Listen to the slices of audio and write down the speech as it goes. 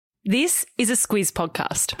This is a Squiz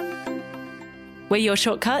podcast. We're your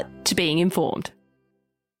shortcut to being informed.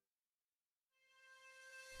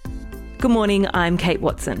 Good morning, I'm Kate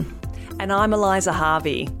Watson. And I'm Eliza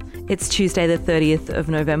Harvey. It's Tuesday the 30th of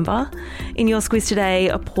November. In your Squiz today,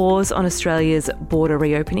 a pause on Australia's border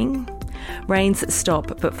reopening. Rains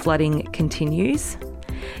stop but flooding continues.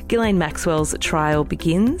 Ghislaine Maxwell's trial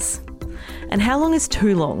begins. And how long is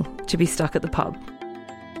too long to be stuck at the pub?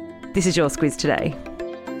 This is your Squiz today.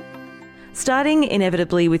 Starting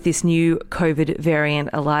inevitably with this new COVID variant,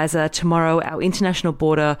 Eliza, tomorrow our international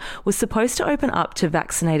border was supposed to open up to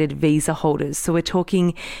vaccinated visa holders. So we're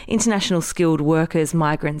talking international skilled workers,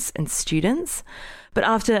 migrants and students. But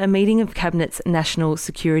after a meeting of Cabinet's National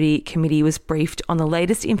Security Committee was briefed on the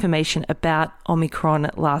latest information about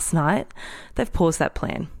Omicron last night, they've paused that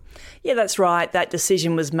plan. Yeah, that's right. That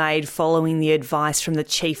decision was made following the advice from the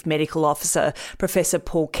Chief Medical Officer, Professor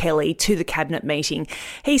Paul Kelly, to the Cabinet meeting.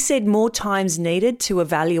 He said more time's needed to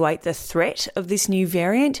evaluate the threat of this new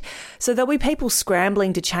variant. So there'll be people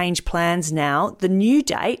scrambling to change plans now. The new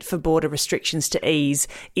date for border restrictions to ease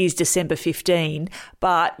is December 15.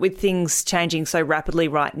 But with things changing so rapidly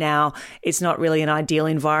right now, it's not really an ideal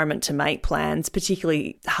environment to make plans,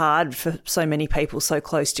 particularly hard for so many people so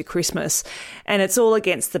close to Christmas. And it's all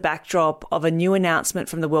against the backdrop of a new announcement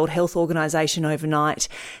from the World Health Organization overnight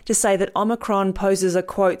to say that Omicron poses a,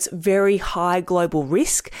 quote, very high global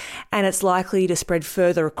risk and it's likely to spread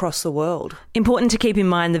further across the world. Important to keep in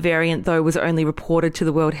mind the variant, though, was only reported to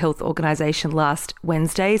the World Health Organization last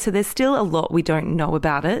Wednesday, so there's still a lot we don't know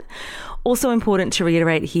about it. Also important to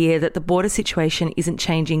reiterate here that the border situation isn't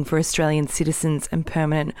changing for Australian citizens and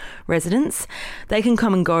permanent residents. They can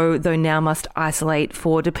come and go, though now must isolate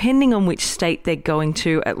for, depending on which state they're going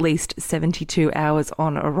to, at least 72 hours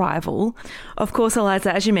on arrival. Of course,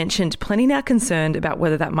 Eliza, as you mentioned, plenty now concerned about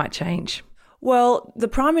whether that might change. Well, the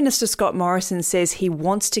Prime Minister, Scott Morrison, says he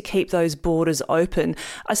wants to keep those borders open.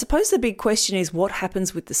 I suppose the big question is what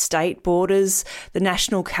happens with the state borders. The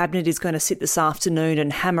National Cabinet is going to sit this afternoon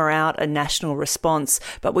and hammer out a national response,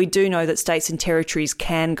 but we do know that states and territories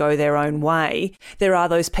can go their own way. There are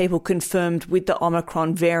those people confirmed with the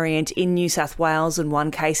Omicron variant in New South Wales and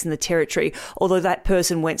one case in the Territory, although that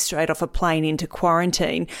person went straight off a plane into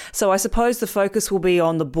quarantine. So I suppose the focus will be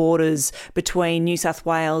on the borders between New South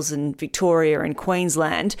Wales and Victoria and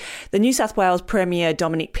Queensland. The New South Wales Premier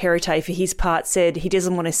Dominic Perrottet, for his part, said he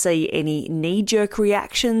doesn't want to see any knee-jerk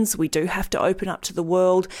reactions. We do have to open up to the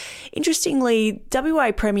world. Interestingly,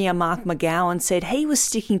 WA Premier Mark McGowan said he was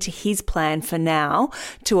sticking to his plan for now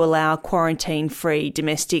to allow quarantine-free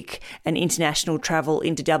domestic and international travel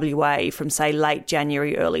into WA from, say, late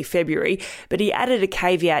January, early February. But he added a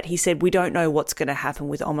caveat. He said, we don't know what's going to happen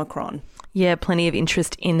with Omicron. Yeah, plenty of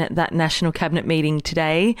interest in that National Cabinet meeting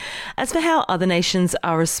today. As for how other nations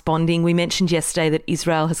are responding, we mentioned yesterday that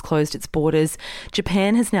Israel has closed its borders.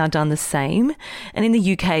 Japan has now done the same. And in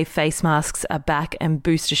the UK, face masks are back and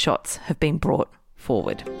booster shots have been brought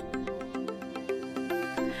forward.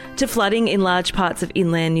 To flooding in large parts of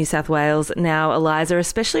inland New South Wales now, Eliza,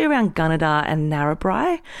 especially around Gunnedah and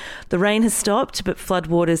Narrabri. The rain has stopped, but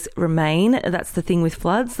floodwaters remain. That's the thing with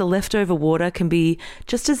floods. The leftover water can be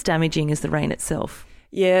just as damaging as the rain itself.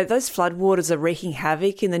 Yeah, those floodwaters are wreaking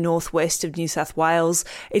havoc in the northwest of New South Wales.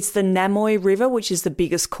 It's the Namoy River, which is the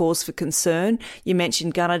biggest cause for concern. You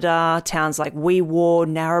mentioned Gunnedah, towns like Wee Waa,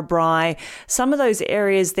 Narrabri. Some of those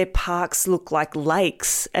areas, their parks look like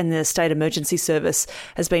lakes, and the State Emergency Service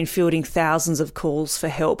has been fielding thousands of calls for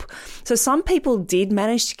help. So some people did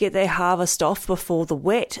manage to get their harvest off before the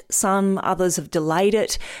wet. Some others have delayed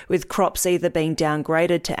it, with crops either being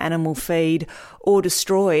downgraded to animal feed or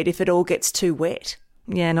destroyed if it all gets too wet.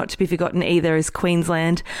 Yeah, not to be forgotten either is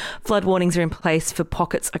Queensland. Flood warnings are in place for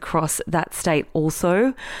pockets across that state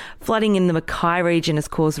also. Flooding in the Mackay region has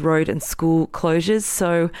caused road and school closures.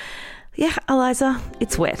 So, yeah, Eliza,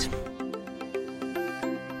 it's wet.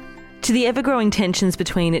 To the ever-growing tensions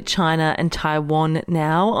between China and Taiwan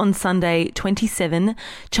now. On Sunday, 27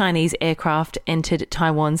 Chinese aircraft entered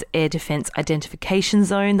Taiwan's Air Defence Identification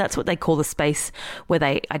Zone. That's what they call the space where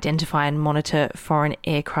they identify and monitor foreign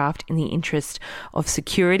aircraft in the interest of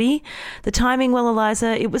security. The timing, well,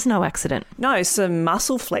 Eliza, it was no accident. No, some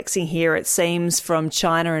muscle flexing here, it seems, from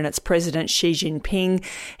China and its President Xi Jinping.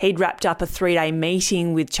 He'd wrapped up a 3-day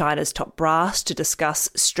meeting with China's top brass to discuss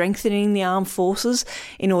strengthening the armed forces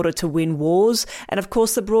in order to win wars. And of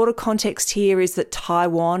course, the broader context here is that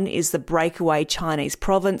Taiwan is the breakaway Chinese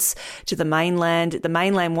province to the mainland. The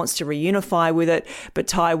mainland wants to reunify with it, but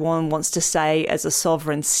Taiwan wants to stay as a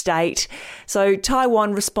sovereign state. So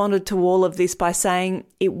Taiwan responded to all of this by saying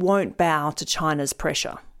it won't bow to China's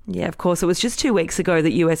pressure. Yeah, of course. It was just 2 weeks ago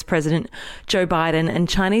that US President Joe Biden and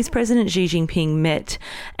Chinese President Xi Jinping met,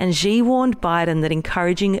 and Xi warned Biden that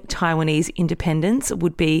encouraging Taiwanese independence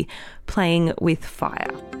would be playing with fire.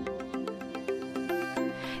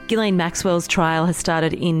 Ghislaine Maxwell's trial has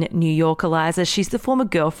started in New York, Eliza. She's the former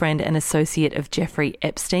girlfriend and associate of Jeffrey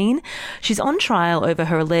Epstein. She's on trial over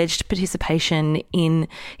her alleged participation in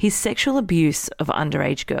his sexual abuse of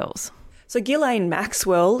underage girls. So Ghislaine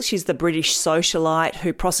Maxwell, she's the British socialite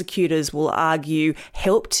who prosecutors will argue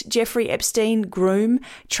helped Jeffrey Epstein groom,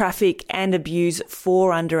 traffic and abuse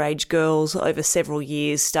 4 underage girls over several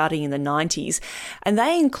years, starting in the 90s. And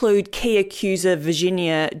they include key accuser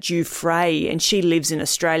Virginia Giuffre, and she lives in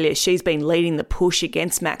Australia. She's been leading the push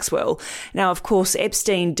against Maxwell. Now, of course,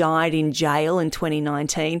 Epstein died in jail in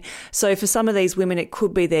 2019. So for some of these women, it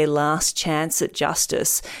could be their last chance at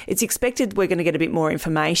justice. It's expected we're going to get a bit more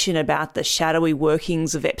information about the shadowy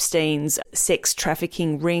workings of Epstein's sex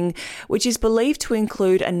trafficking ring, which is believed to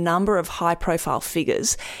include a number of high-profile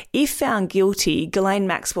figures. If found guilty, Ghislaine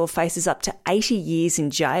Maxwell faces up to 80 years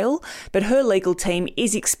in jail, but her legal team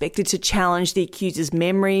is expected to challenge the accuser's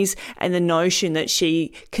memories and the notion that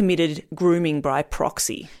she committed grooming by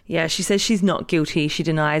proxy. Yeah, she says she's not guilty. She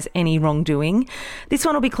denies any wrongdoing. This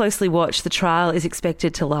one will be closely watched. The trial is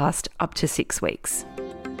expected to last up to 6 weeks.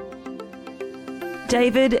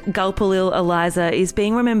 David Gulpilil Eliza is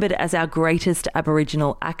being remembered as our greatest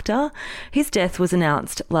Aboriginal actor. His death was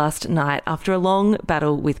announced last night after a long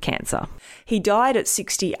battle with cancer. He died at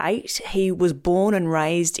 68. He was born and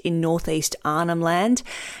raised in northeast Arnhem Land,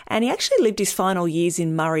 and he actually lived his final years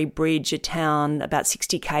in Murray Bridge, a town about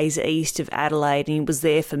 60 k's east of Adelaide, and he was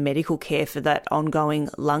there for medical care for that ongoing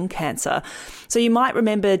lung cancer. So you might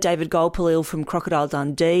remember David Gulpilil from Crocodile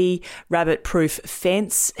Dundee, Rabbit Proof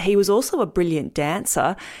Fence. He was also a brilliant dancer.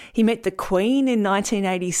 He met the Queen in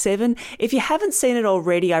 1987. If you haven't seen it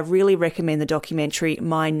already, I really recommend the documentary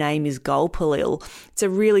My Name is Gulpilil. It's a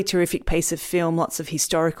really terrific piece of film, lots of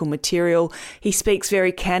historical material. He speaks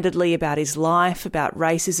very candidly about his life, about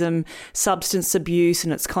racism, substance abuse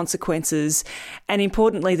and its consequences. And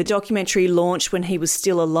importantly, the documentary launched when he was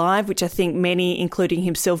still alive, which I think many, including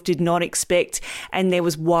himself, did not expect, and there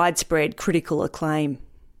was widespread critical acclaim.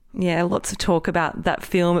 Yeah, lots of talk about that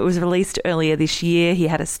film. It was released earlier this year. He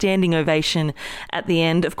had a standing ovation at the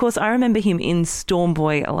end. Of course, I remember him in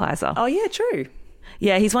Stormboy, Eliza. Oh, yeah, true.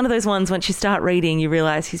 Yeah, he's one of those ones, once you start reading, you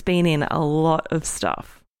realise he's been in a lot of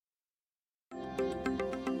stuff.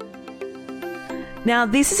 Now,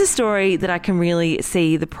 this is a story that I can really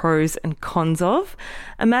see the pros and cons of.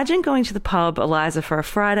 Imagine going to the pub, Eliza, for a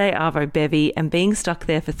Friday Arvo bevy and being stuck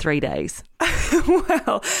there for 3 days.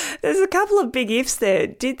 Well, there's a couple of big ifs there.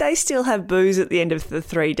 Did they still have booze at the end of the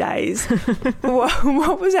 3 days?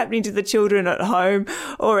 What was happening to the children at home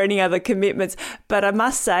or any other commitments? But I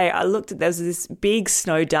must say, I looked at, there was this big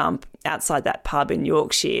snow dump outside that pub in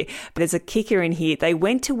Yorkshire. But there's a kicker in here. They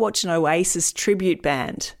went to watch an Oasis tribute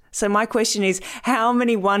band. So my question is, how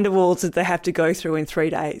many Wonderwalls did they have to go through in 3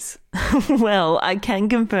 days? Well, I can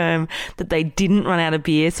confirm that they didn't run out of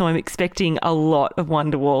beer, so I'm expecting a lot of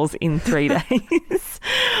Wonderwalls in 3 days.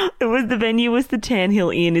 The venue was the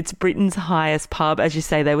Tannhill Inn. It's Britain's highest pub. As you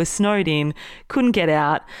say, they were snowed in, couldn't get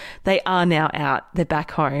out. They are now out. They're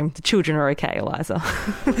back home. The children are okay, Eliza.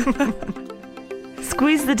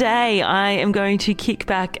 Squiz the day. I am going to kick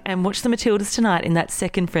back and watch the Matildas tonight in that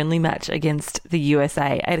second friendly match against the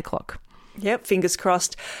USA, 8 o'clock. Yep, fingers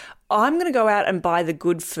crossed. I'm going to go out and buy the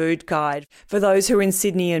Good Food Guide. For those who are in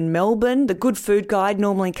Sydney and Melbourne, the Good Food Guide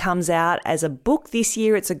normally comes out as a book. This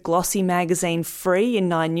year it's a glossy magazine, free in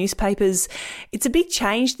 9 newspapers. It's a big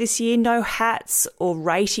change this year. No hats or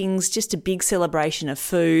ratings, just a big celebration of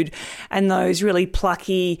food and those really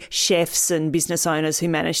plucky chefs and business owners who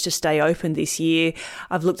managed to stay open this year.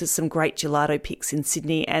 I've looked at some great gelato picks in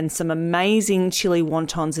Sydney and some amazing chili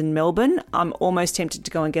wontons in Melbourne. I'm almost tempted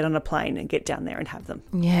to go and get on a plane and get down there and have them.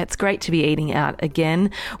 Yeah, it's great to be eating out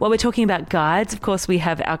again. While we're talking about guides, of course, we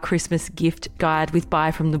have our Christmas gift guide with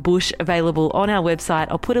Buy from the Bush available on our website.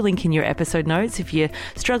 I'll put a link in your episode notes. If you're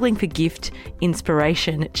struggling for gift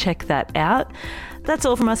inspiration, check that out. That's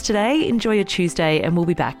all from us today. Enjoy your Tuesday, and we'll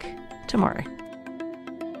be back tomorrow.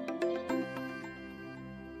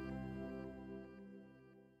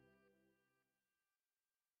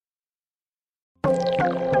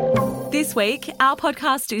 This week, our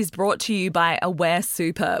podcast is brought to you by Aware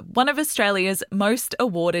Super, one of Australia's most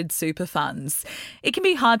awarded super funds. It can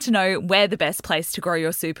be hard to know where the best place to grow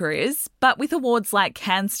your super is, but with awards like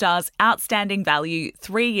CanStar's Outstanding Value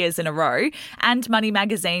 3 years in a row and Money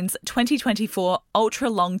Magazine's 2024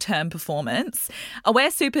 Ultra Long-Term Performance,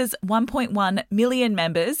 Aware Super's 1.1 million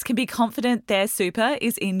members can be confident their super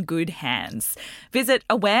is in good hands. Visit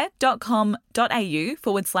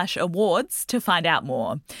aware.com.au/awards to find out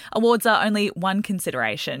more. Awards are only one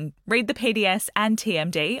consideration. Read the PDS and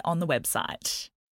TMD on the website.